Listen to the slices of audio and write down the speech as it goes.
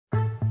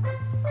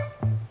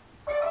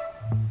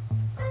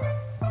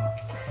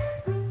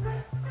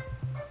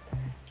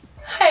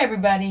Hi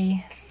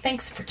everybody,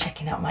 thanks for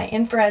checking out my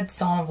infrared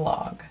sauna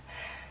vlog.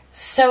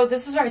 So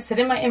this is where I sit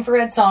in my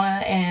infrared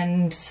sauna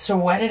and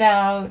sweat it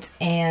out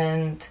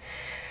and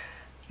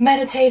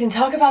meditate and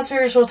talk about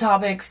spiritual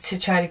topics to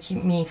try to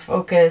keep me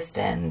focused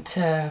and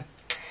to,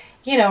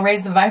 you know,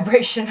 raise the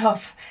vibration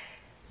of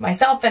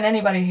myself and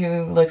anybody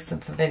who looks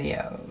at the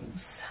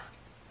videos.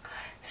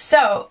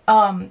 So,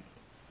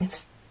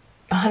 it's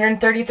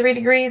 133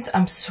 degrees,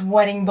 I'm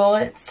sweating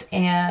bullets,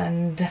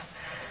 and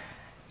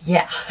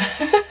yeah.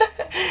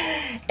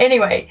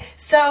 Anyway,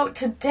 so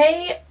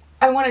today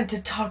I wanted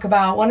to talk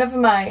about one of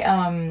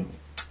my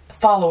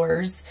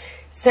followers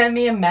sent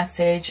me a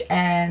message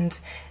and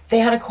they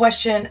had a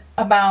question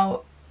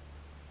about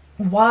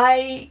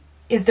why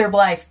is their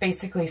life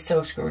basically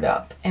so screwed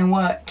up and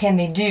what can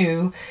they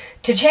do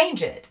to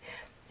change it.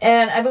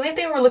 And I believe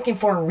they were looking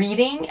for a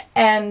reading,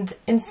 and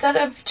instead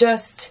of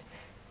just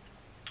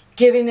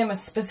giving them a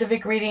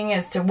specific reading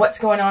as to what's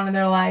going on in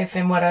their life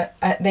and what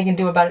they can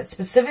do about it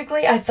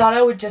specifically, I thought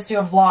I would just do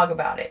a vlog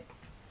about it.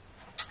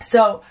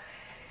 So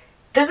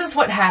this is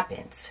what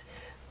happens.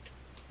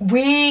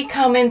 We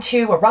come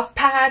into a rough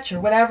patch or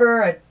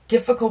whatever, a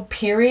difficult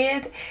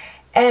period,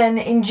 and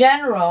in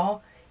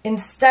general,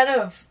 instead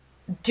of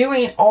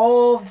doing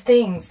all the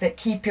things that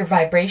keep your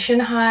vibration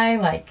high,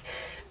 like,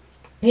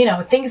 you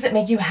know, things that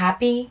make you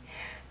happy,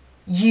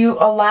 you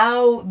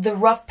allow the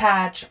rough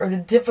patch or the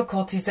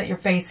difficulties that you're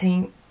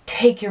facing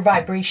take your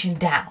vibration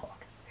down.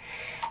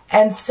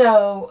 And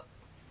so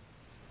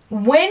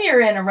when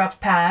you're in a rough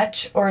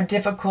patch or a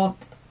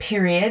difficult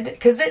period,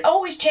 because it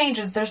always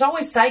changes, there's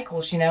always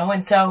cycles, you know,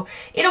 and so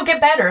it'll get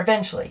better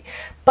eventually.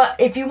 But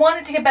if you want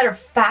it to get better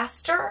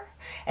faster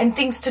and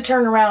things to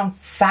turn around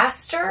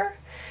faster,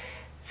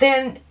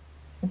 then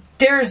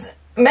there's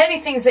many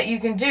things that you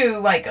can do.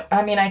 Like,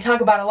 I mean, I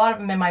talk about a lot of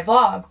them in my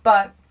vlog,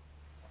 but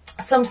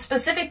some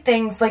specific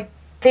things, like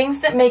things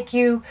that make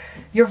your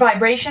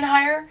vibration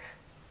higher,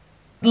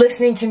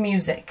 listening to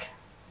music,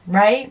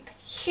 right?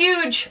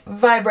 Huge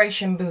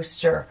vibration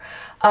booster.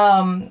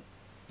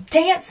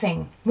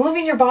 Dancing,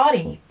 moving your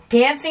body,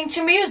 dancing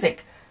to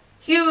music,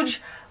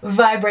 huge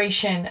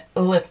vibration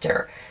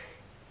lifter.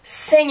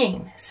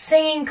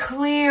 Singing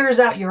clears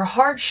out your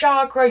heart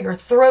chakra, your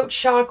throat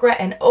chakra,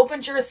 and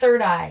opens your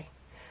third eye.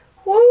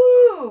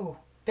 Woo!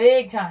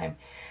 Big time.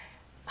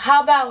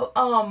 How about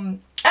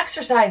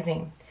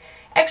exercising?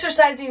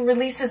 Exercising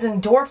releases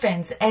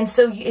endorphins, and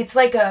so it's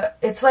like a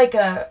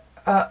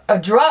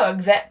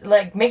drug that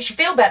like makes you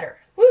feel better.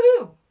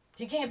 Woohoo!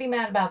 You can't be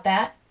mad about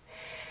that.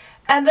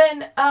 And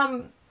then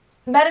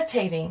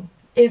meditating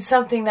is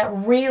something that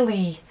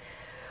really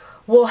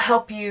will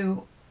help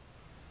you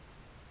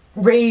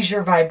raise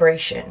your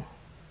vibration.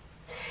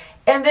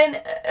 And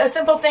then a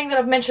simple thing that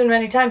I've mentioned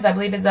many times, I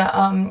believe, is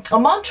a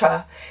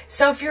mantra.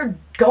 So if you're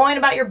going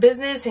about your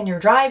business and you're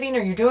driving or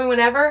you're doing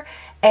whatever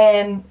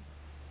and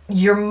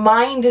your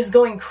mind is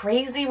going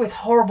crazy with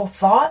horrible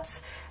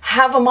thoughts,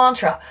 have a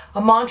mantra.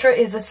 A mantra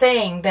is a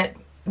saying that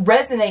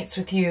resonates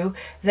with you,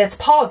 that's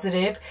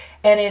positive,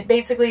 and it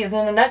basically is,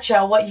 in a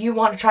nutshell, what you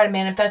want to try to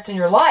manifest in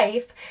your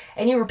life,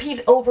 and you repeat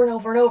it over and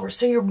over and over.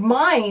 So your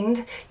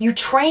mind, you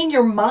train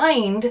your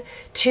mind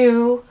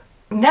to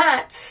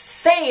not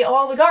say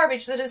all the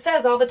garbage that it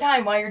says all the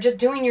time while you're just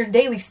doing your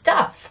daily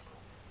stuff.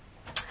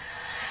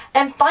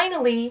 And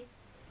finally,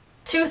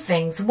 two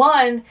things.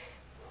 One,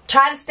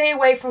 try to stay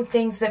away from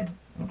things that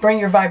bring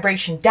your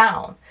vibration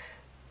down.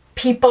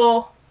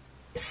 People,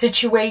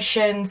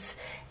 situations,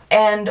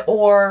 and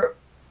or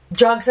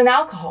drugs and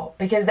alcohol,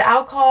 because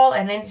alcohol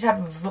and any type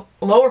of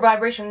lower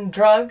vibration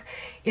drug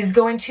is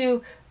going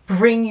to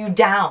bring you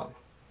down,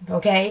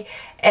 okay?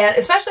 And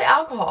especially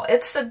alcohol,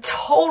 it's a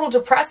total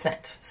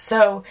depressant,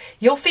 so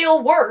you'll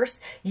feel worse.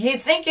 You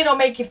think it'll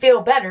make you feel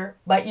better,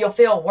 but you'll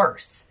feel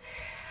worse.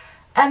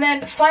 And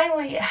then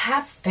finally,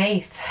 have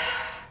faith.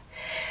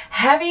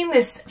 Having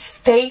this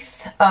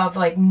faith of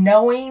like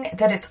knowing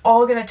that it's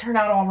all going to turn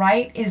out all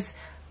right is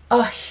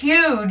a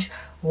huge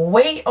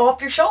weight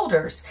off your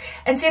shoulders.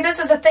 And see, this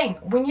is the thing.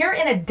 When you're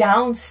in a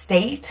down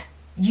state,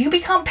 you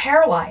become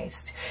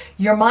paralyzed.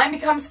 Your mind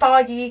becomes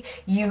foggy.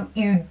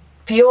 You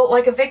feel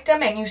like a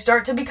victim and you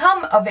start to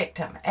become a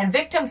victim. And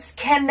victims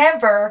can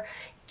never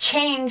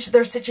change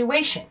their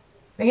situation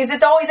because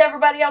it's always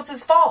everybody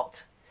else's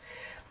fault.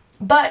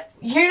 But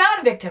you're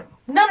not a victim.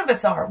 None of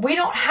us are. We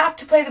don't have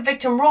to play the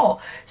victim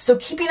role. So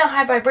keeping a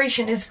high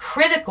vibration is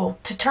critical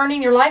to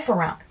turning your life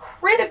around.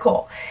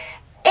 Critical.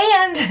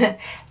 And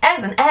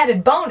as an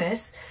added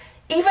bonus,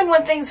 even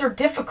when things are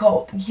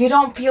difficult, you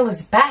don't feel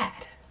as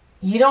bad.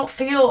 You don't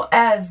feel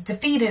as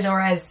defeated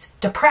or as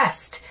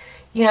depressed.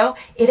 You know,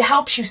 it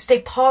helps you stay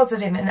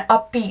positive and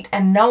upbeat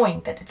and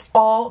knowing that it's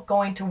all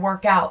going to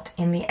work out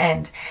in the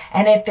end.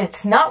 And if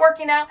it's not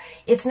working out,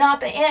 it's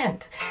not the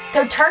end.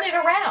 So turn it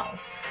around.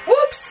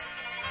 Whoops.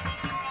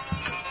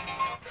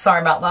 Sorry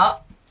about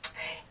that.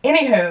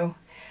 Anywho,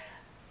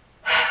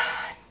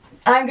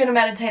 I'm going to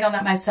meditate on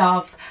that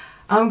myself.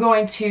 I'm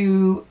going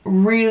to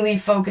really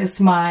focus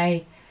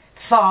my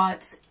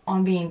thoughts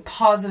on being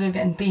positive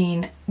and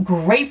being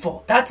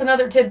grateful. That's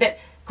another tidbit.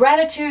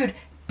 Gratitude.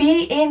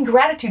 Be in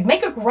gratitude.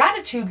 Make a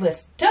gratitude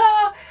list.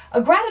 Duh!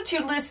 A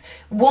gratitude list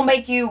will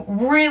make you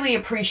really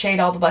appreciate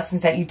all the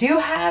blessings that you do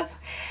have.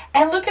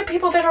 And look at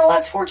people that are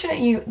less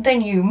fortunate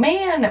than you.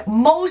 Man,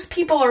 most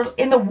people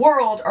in the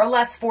world are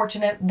less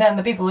fortunate than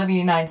the people living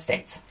in the United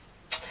States.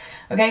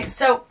 Okay,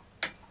 so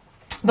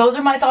those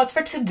are my thoughts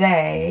for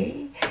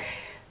today.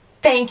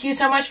 Thank you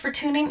so much for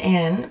tuning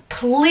in.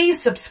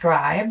 Please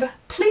subscribe.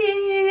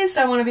 Please,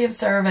 I want to be of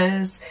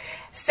service.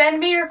 Send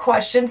me your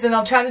questions and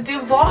I'll try to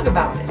do a vlog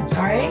about it.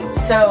 All right,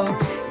 so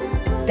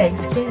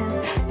thanks again.